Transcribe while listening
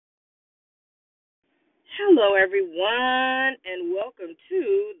Hello, everyone, and welcome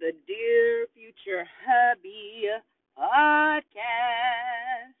to the Dear Future Hubby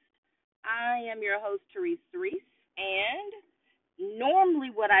podcast. I am your host, Therese Reese, and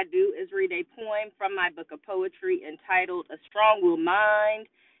normally what I do is read a poem from my book of poetry entitled A Strong Willed Mind,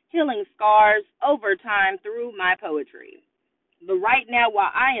 Healing Scars Over Time Through My Poetry. But right now,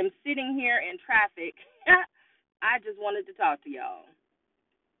 while I am sitting here in traffic, I just wanted to talk to y'all.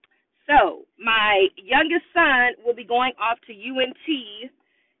 So, my youngest son will be going off to UNT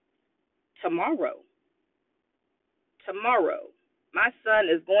tomorrow. Tomorrow. My son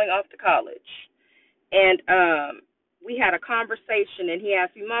is going off to college. And we had a conversation, and he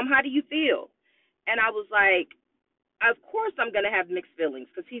asked me, Mom, how do you feel? And I was like, of course I'm going to have mixed feelings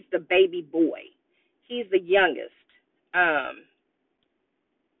because he's the baby boy. He's the youngest. And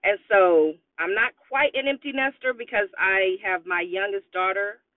so I'm not quite an empty nester because I have my youngest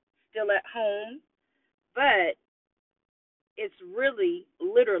daughter still at home, but it's really,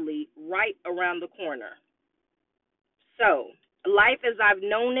 literally right around the corner. So, life as I've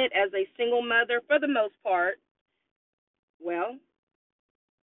known it as a single mother, for the most part, well,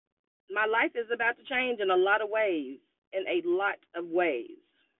 my life is about to change in a lot of ways, in a lot of ways.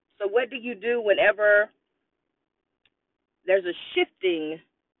 So, what do you do whenever there's a shifting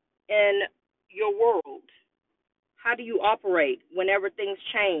in your world? How do you operate whenever things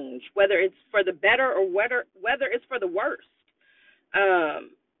change, whether it's for the better or whether it's for the worst? I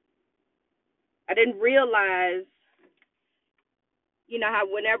didn't realize, how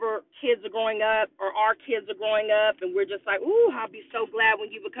whenever kids are growing up or our kids are growing up and we're just like, ooh, I'll be so glad when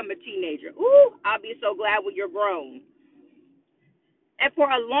you become a teenager. Ooh, I'll be so glad when you're grown. And for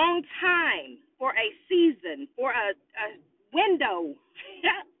a long time, for a season, for a window,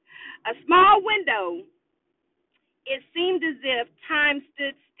 a small window, it seemed as if time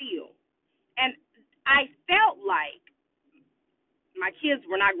stood still. And I felt like my kids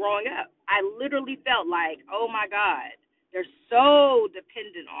were not growing up. I literally felt like, oh my God, they're so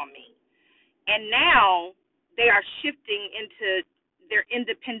dependent on me. And now they are shifting into their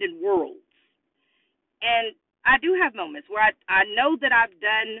independent worlds. And I do have moments where I know that I've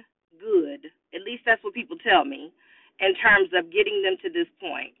done good, at least that's what people tell me, in terms of getting them to this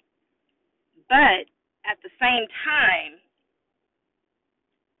point. But at the same time,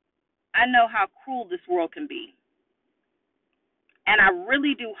 I know how cruel this world can be. And I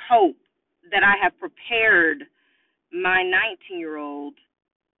really do hope that I have prepared my 19-year-old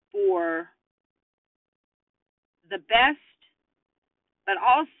for the best, but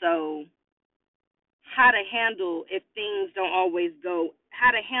also how to handle if things don't always go, how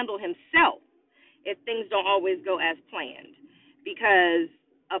to handle himself if things don't always go as planned. Because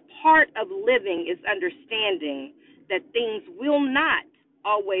a part of living is understanding that things will not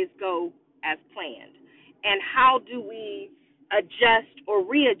always go as planned. And how do we adjust or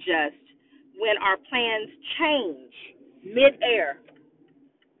readjust when our plans change midair?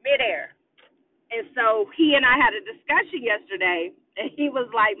 And so he and I had a discussion yesterday, and he was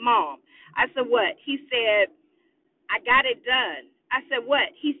like, Mom, I said, what? He said, I got it done. I said,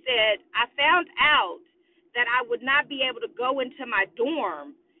 what? He said, I found out that I would not be able to go into my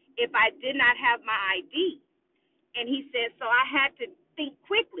dorm if I did not have my ID. And he said, so I had to think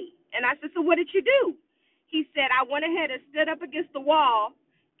quickly. And I said, so what did you do? He said, I went ahead and stood up against the wall,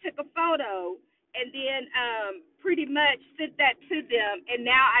 took a photo, and then pretty much sent that to them. And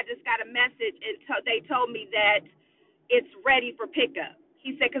now I just got a message, and they told me that it's ready for pickup.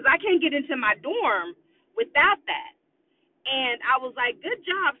 He said, because I can't get into my dorm without that. And I was like, good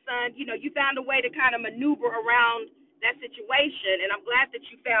job, son. You found a way to kind of maneuver around that situation, and I'm glad that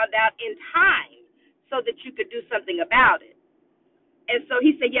you found out in time so that you could do something about it. And so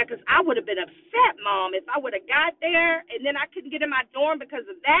he said, yeah, because I would have been upset, Mom, if I would have got there and then I couldn't get in my dorm because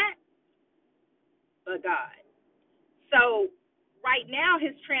of that. But God. So right now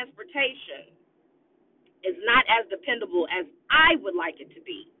his transportation is not as dependable as I would like it to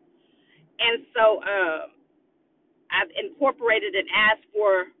be. And so I've incorporated and asked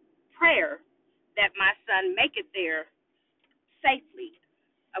for prayer that my son make it there safely.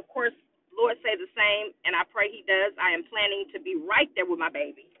 Of course, Lord say the same, and I pray he does. I am planning to be right there with my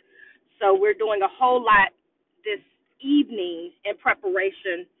baby. So we're doing a whole lot this evening in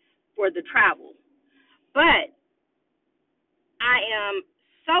preparation for the travel. But I am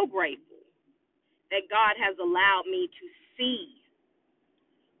so grateful that God has allowed me to see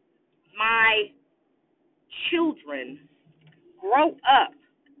my children grow up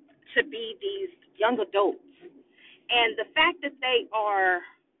to be these young adults. And the fact that they are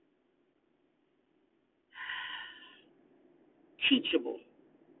teachable,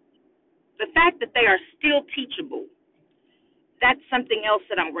 the fact that they are still teachable, that's something else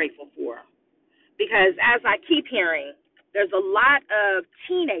that I'm grateful for. Because as I keep hearing, there's a lot of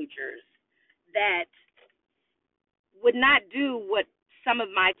teenagers that would not do what some of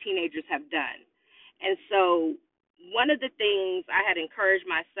my teenagers have done. And so one of the things I had encouraged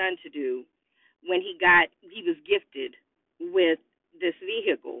my son to do when he was gifted with this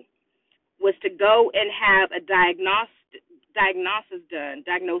vehicle was to go and have a diagnostic,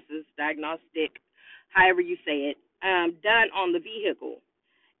 however you say it, done on the vehicle,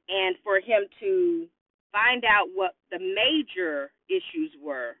 and for him to find out what the major issues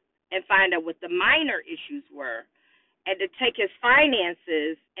were and find out what the minor issues were, and to take his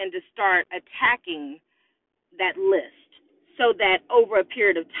finances and to start attacking that list so that over a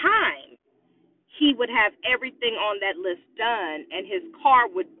period of time, he would have everything on that list done and his car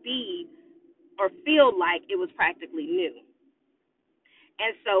would be or feel like it was practically new.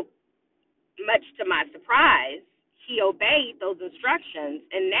 And so, much to my surprise, he obeyed those instructions,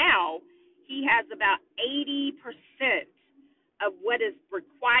 and now he has about 80% of what is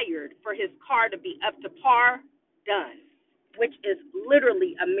required for his car to be up to par done, which is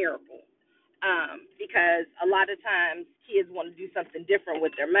literally a miracle. Because a lot of times kids want to do something different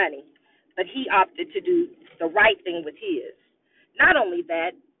with their money, but he opted to do the right thing with his. Not only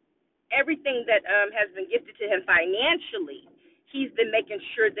that, everything that has been gifted to him financially, he's been making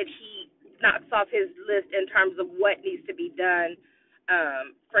sure that he knocks off his list in terms of what needs to be done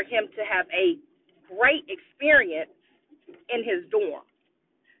for him to have a great experience in his dorm.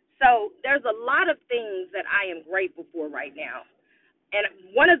 So there's a lot of things that I am grateful for right now. And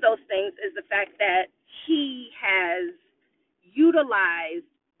one of those things is the fact that he has utilized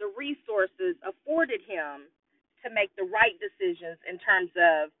the resources afforded him to make the right decisions in terms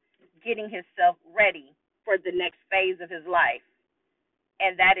of getting himself ready for the next phase of his life.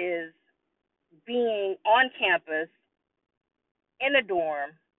 And that is being on campus in a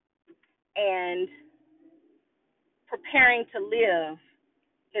dorm and preparing to live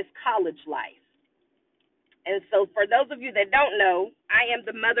his college life. And so for those of you that don't know, I am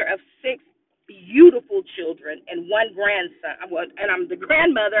the mother of 6 beautiful children and 1 grandson. And I'm the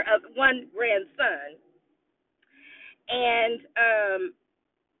grandmother of 1 grandson. And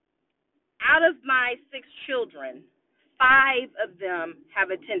out of my 6 children, 5 of them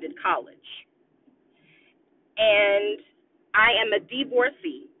have attended college. And I am a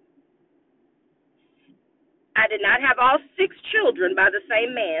divorcee. I did not have all 6 children by the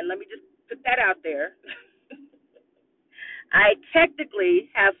same man. Let me just put that out there. I technically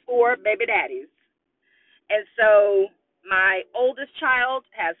have 4 baby daddies. And so my oldest child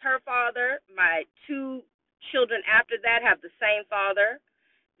has her father. My 2 children after that have the same father.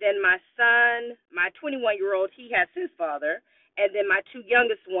 Then my son, my 21-year-old, he has his father. And then my 2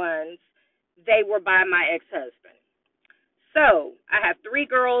 youngest ones, they were by my ex-husband. So I have 3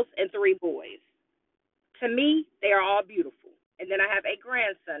 girls and 3 boys. To me, they are all beautiful. And then I have a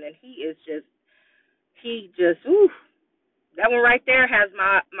grandson, and he just, ooh. That one right there has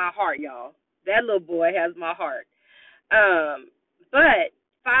my heart, y'all. That little boy has my heart. But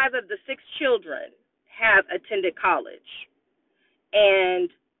 5 of the 6 children have attended college. And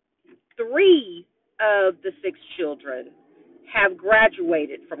 3 of the 6 children have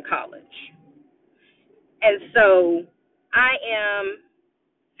graduated from college. And so I am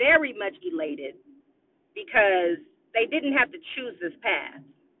very much elated because they didn't have to choose this path.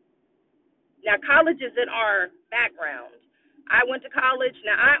 Now, college is in our background. I went to college.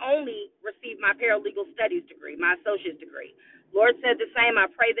 Now, I only received my paralegal studies degree, my associate's degree. Lord said the same.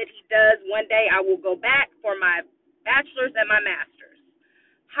 I pray that he does. One day I will go back for my bachelor's and my master's.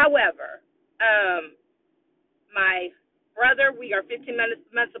 However, my brother, we are 15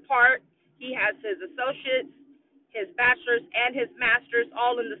 months apart. He has his associate's, his bachelor's, and his master's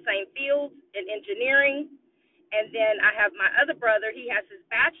all in the same field in engineering. And then I have my other brother. He has his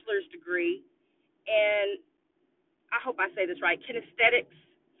bachelor's degree in, I hope I say this right, kinesthetics.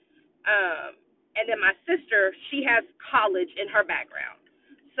 And then my sister, she has college in her background.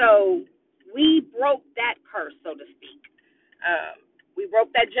 So we broke that curse, so to speak. We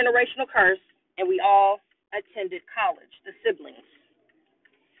broke that generational curse, and we all attended college, the siblings.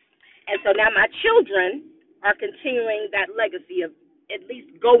 And so now my children are continuing that legacy of at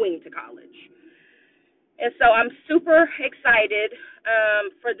least going to college. And so I'm super excited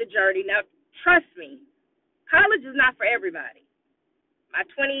for the journey. Now, trust me, college is not for everybody. My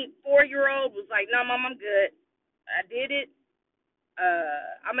 24-year-old was like, no, Mom, I'm good. I did it.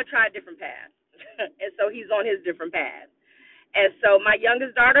 I'm going to try a different path. And so he's on his different path. And so my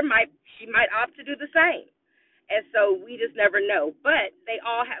youngest daughter might opt to do the same. And so we just never know. But they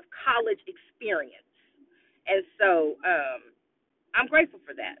all have college college experience. And so I'm grateful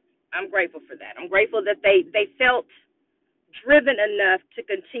for that. I'm grateful for that. I'm grateful that they felt driven enough to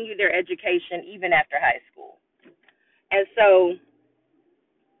continue their education even after high school. And so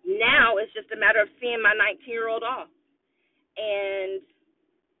now it's just a matter of seeing my 19-year-old off. And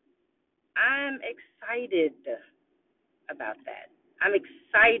I'm excited about that. I'm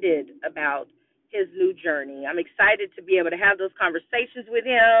excited about his new journey. I'm excited to be able to have those conversations with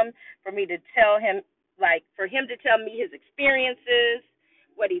him, for me to tell him, for him to tell me his experiences,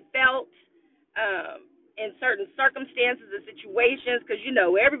 what he felt in certain circumstances and situations, because,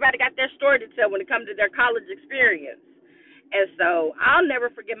 everybody got their story to tell when it comes to their college experience. And so I'll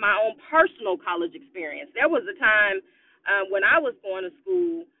never forget my own personal college experience. There was a time when I was going to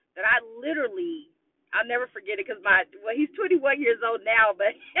school that I'll never forget it, because he's 21 years old now,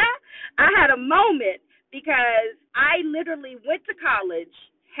 but I had a moment because I literally went to college,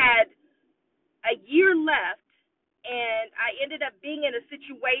 had a year left, and I ended up being in a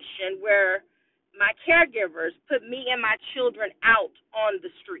situation where my caregivers put me and my children out on the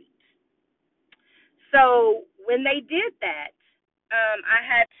street. So when they did that, I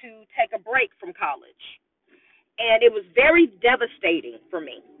had to take a break from college. And it was very devastating for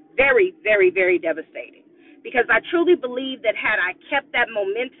me. Very, very, very devastating. Because I truly believe that had I kept that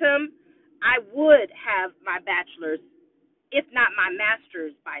momentum, I would have my bachelor's, if not my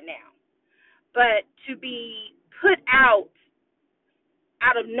master's, by now. But to be put out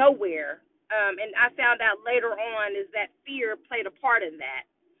of nowhere, and I found out later on, is that fear played a part in that.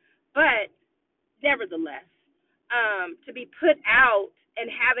 But nevertheless, to be put out and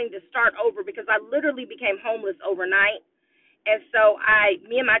having to start over, because I literally became homeless overnight. And so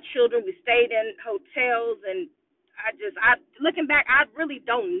me and my children, we stayed in hotels, and looking back, I really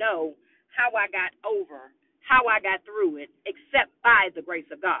don't know how I got through it, except by the grace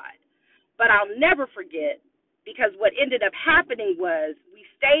of God. But I'll never forget, because what ended up happening was we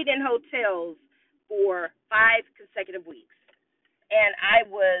stayed in hotels for 5 consecutive weeks. And I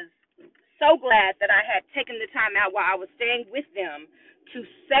was so glad that I had taken the time out while I was staying with them to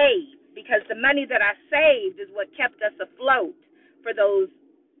save, because the money that I saved is what kept us afloat for those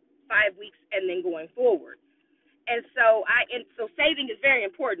 5 weeks and then going forward. And so saving is very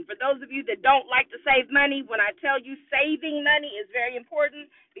important. For those of you that don't like to save money, when I tell you saving money is very important,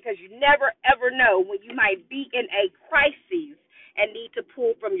 because you never, ever know when you might be in a crisis and need to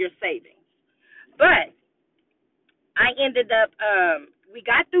pull from your savings. But I ended up, we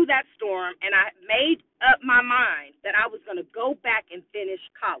got through that storm, and I made up my mind that I was going to go back and finish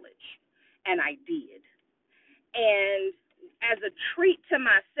college. And I did. And as a treat to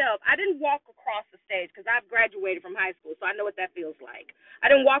myself, I didn't walk across the stage, because I've graduated from high school, so I know what that feels like. I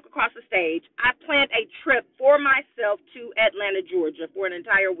didn't walk across the stage. I planned a trip for myself to Atlanta, Georgia for an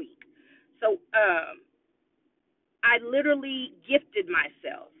entire week. So I literally gifted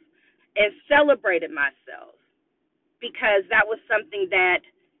myself and celebrated myself, because that was something that,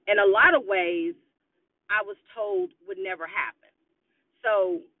 in a lot of ways, I was told would never happen.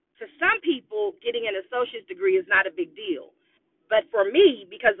 So to some people, getting an associate's degree is not a big deal. But for me,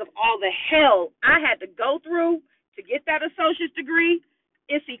 because of all the hell I had to go through to get that associate's degree,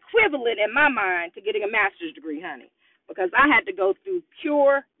 it's equivalent in my mind to getting a master's degree, honey, because I had to go through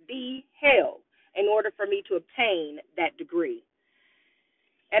pure the hell in order for me to obtain that degree.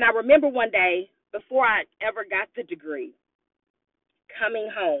 And I remember one day, before I ever got the degree, coming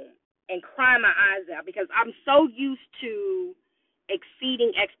home and crying my eyes out, because I'm so used to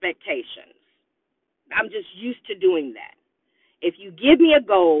exceeding expectations. I'm just used to doing that. If you give me a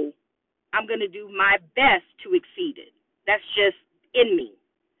goal, I'm going to do my best to exceed it. That's just in me.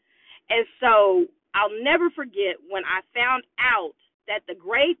 And so I'll never forget when I found out that the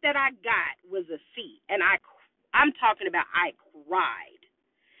grade that I got was a C. And I'm talking about I cried.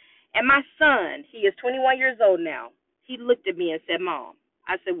 And my son, he is 21 years old now, he looked at me and said, "Mom,"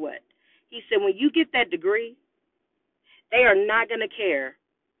 I said, "What?" He said, "When you get that degree, they are not going to care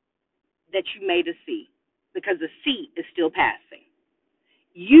that you made a C, because the C is still passing.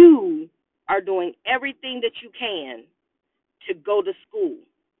 You are doing everything that you can to go to school.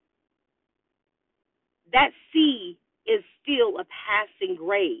 That C is still a passing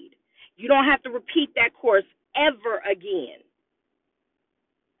grade. You don't have to repeat that course ever again."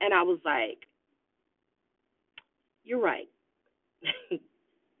 And I was like, "You're right."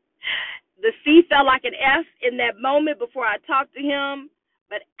 The C felt like an F in that moment before I talked to him,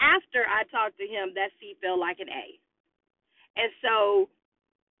 but after I talked to him, that C felt like an A. And so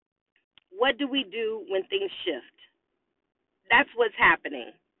what do we do when things shift? That's what's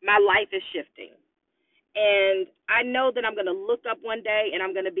happening. My life is shifting. And I know that I'm going to look up one day and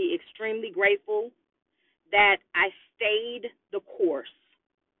I'm going to be extremely grateful that I stayed the course.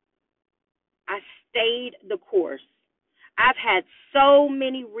 I stayed the course. I've had so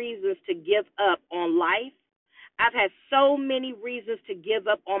many reasons to give up on life. I've had so many reasons to give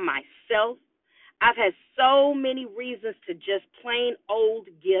up on myself. I've had so many reasons to just plain old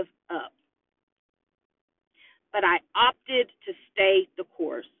give up. But I opted to stay the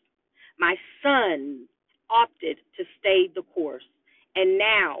course. My son opted to stay the course. And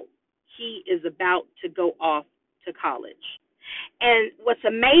now he is about to go off to college. And what's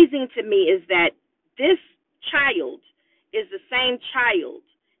amazing to me is that this child is the same child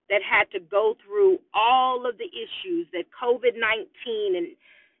that had to go through all of the issues that COVID-19 and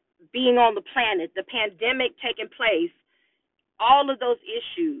being on the planet, the pandemic taking place, all of those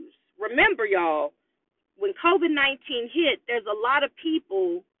issues. Remember, y'all, when COVID-19 hit, there's a lot of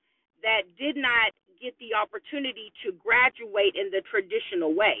people that did not get the opportunity to graduate in the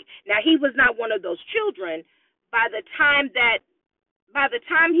traditional way. Now, he was not one of those children. By the time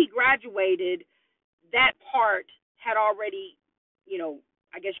he graduated, that part had already,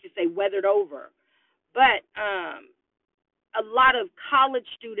 I guess you could say, weathered over. But a lot of college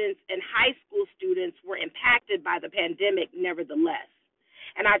students and high school students were impacted by the pandemic nevertheless.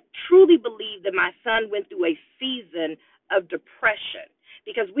 And I truly believe that my son went through a season of depression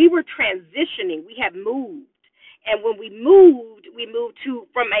because we were transitioning. We had moved. And when we moved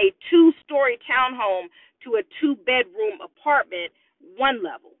from a 2-story townhome to a 2-bedroom apartment, one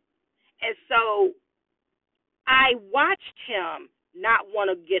level. And so I watched him not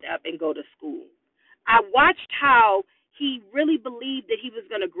want to get up and go to school. I watched how he really believed that he was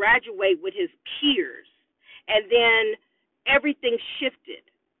going to graduate with his peers. And then everything shifted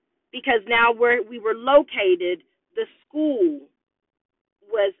because now where we were located, the school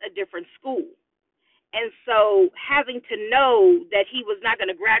was a different school. And so having to know that he was not going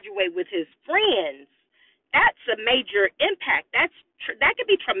to graduate with his friends, that's a major impact. That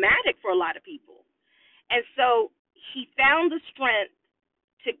could be traumatic for a lot of people. And so he found the strength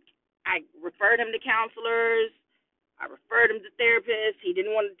I referred him to counselors. I referred him to therapists. He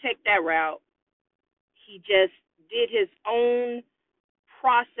didn't want to take that route. He just did his own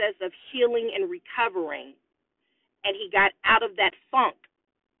process of healing and recovering, and he got out of that funk.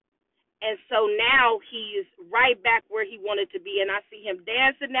 And so now he's right back where he wanted to be, and I see him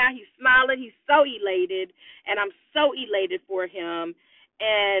dancing now. He's smiling. He's so elated, and I'm so elated for him.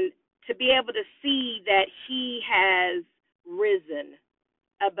 And to be able to see that he has risen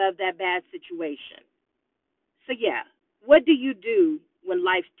above that bad situation. So, yeah, what do you do when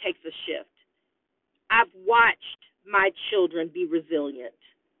life takes a shift? I've watched my children be resilient.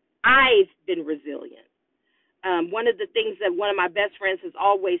 I've been resilient. One of the things that one of my best friends has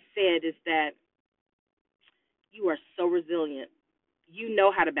always said is that you are so resilient. You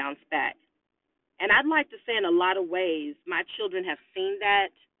know how to bounce back. And I'd like to say in a lot of ways, my children have seen that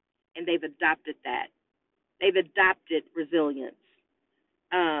and they've adopted that. They've adopted resilience.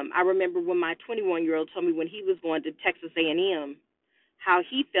 I remember when my 21-year-old told me when he was going to Texas A&M, how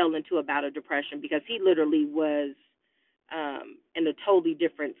he fell into a bout of depression because he literally was in a totally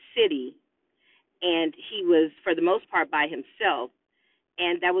different city, and he was, for the most part, by himself.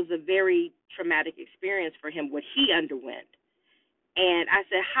 And that was a very traumatic experience for him, what he underwent. And I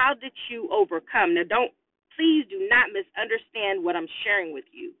said, how did you overcome? Now, please do not misunderstand what I'm sharing with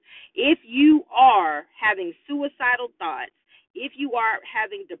you. If you are having suicidal thoughts, if you are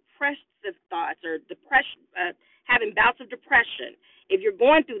having depressive thoughts or having bouts of depression, if you're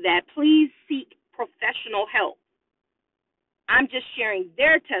going through that, please seek professional help. I'm just sharing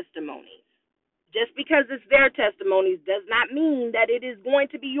their testimonies. Just because it's their testimonies does not mean that it is going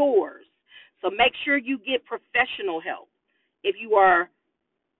to be yours. So make sure you get professional help. If you are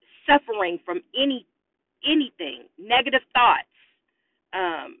suffering from anything, negative thoughts,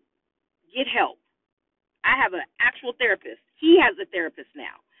 get help. I have an actual therapist. He has a therapist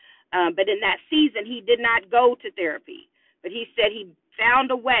now. But in that season, he did not go to therapy. But he said he found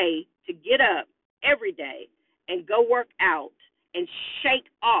a way to get up every day and go work out and shake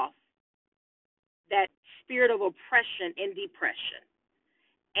off that spirit of oppression and depression.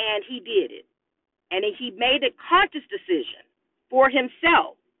 And he did it. And he made a conscious decision for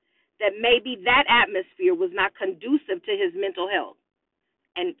himself that maybe that atmosphere was not conducive to his mental health.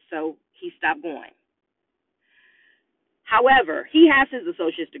 And so he stopped going. However, he has his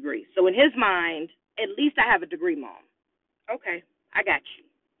associate's degree. So in his mind, at least I have a degree, Mom. Okay, I got you.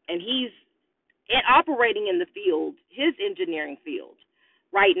 And he's operating in the field, his engineering field,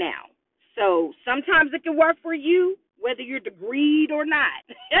 right now. So sometimes it can work for you, whether you're degreed or not.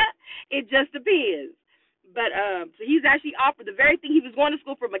 It just depends. But so he's actually offered the very thing he was going to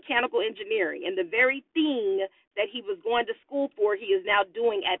school for, mechanical engineering, and the very thing that he was going to school for, he is now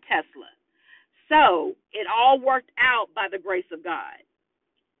doing at Tesla. So it all worked out by the grace of God.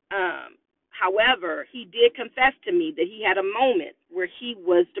 However, he did confess to me that he had a moment where he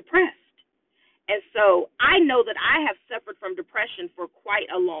was depressed. And so I know that I have suffered from depression for quite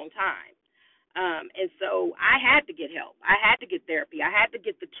a long time. And so I had to get help. I had to get therapy. I had to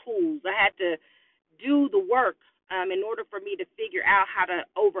get the tools. I had to do the work in order for me to figure out how to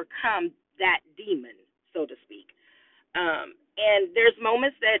overcome that demon, so to speak. And there's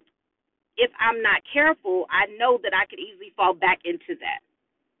moments that if I'm not careful, I know that I could easily fall back into that.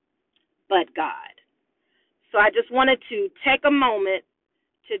 But God. So I just wanted to take a moment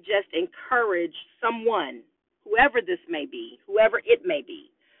to just encourage someone, whoever this may be, whoever it may be.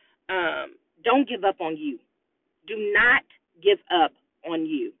 Don't give up on you. Do not give up on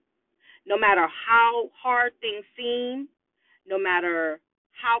you. No matter how hard things seem, no matter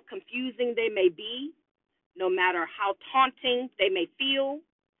how confusing they may be, no matter how taunting they may feel,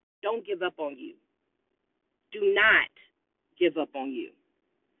 don't give up on you. Do not give up on you.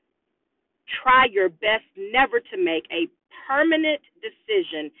 Try your best never to make a permanent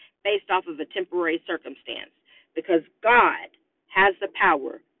decision based off of a temporary circumstance, because God has the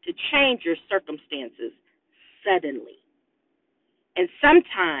power to change your circumstances suddenly. And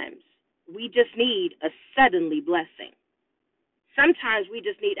sometimes we just need a suddenly blessing. Sometimes we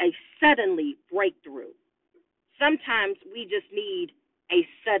just need a suddenly breakthrough. Sometimes we just need a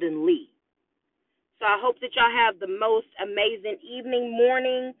suddenly. So I hope that y'all have the most amazing evening,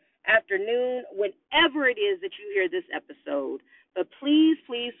 morning, afternoon, whenever it is that you hear this episode. But please,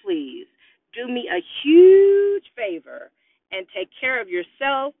 please, please do me a huge favor and take care of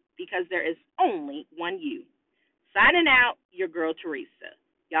yourself, because there is only one you. Signing out, your girl Teresa.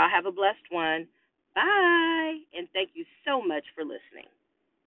 Y'all have a blessed one. Bye. And thank you so much for listening.